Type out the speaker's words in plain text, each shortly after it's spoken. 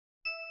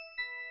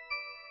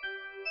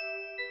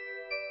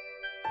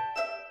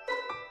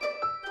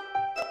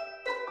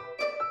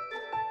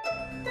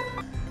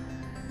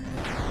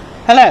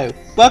Hello,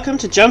 welcome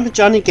to Jumpin'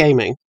 Johnny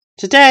Gaming.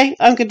 Today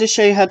I'm going to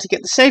show you how to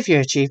get the Saviour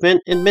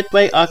achievement in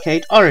Midway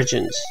Arcade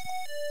Origins.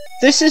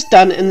 This is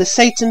done in the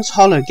Satan's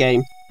Hollow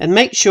game, and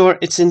make sure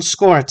it's in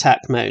score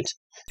attack mode.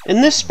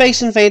 In this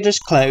Space Invaders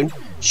clone,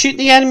 shoot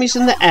the enemies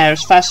in the air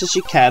as fast as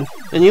you can,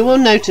 and you will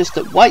notice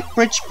that white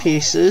bridge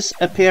pieces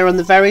appear on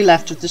the very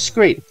left of the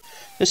screen.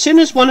 As soon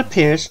as one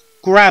appears,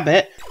 grab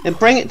it and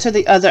bring it to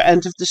the other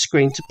end of the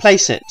screen to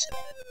place it.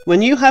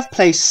 When you have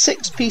placed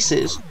 6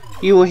 pieces,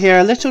 you will hear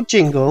a little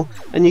jingle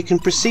and you can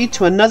proceed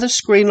to another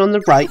screen on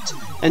the right,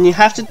 and you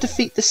have to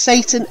defeat the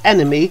Satan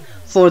enemy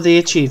for the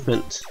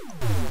achievement.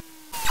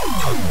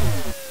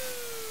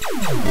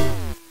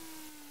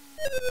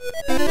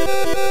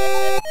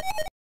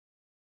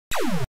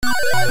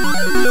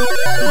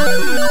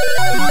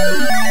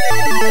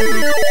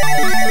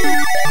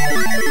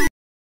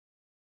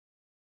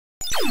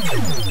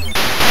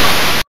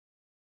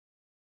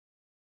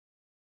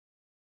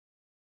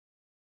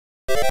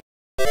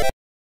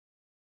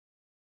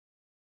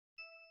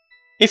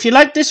 If you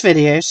liked this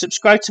video,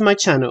 subscribe to my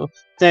channel.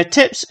 There are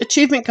tips,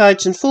 achievement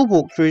guides and full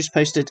walkthroughs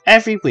posted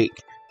every week.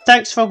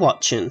 Thanks for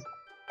watching.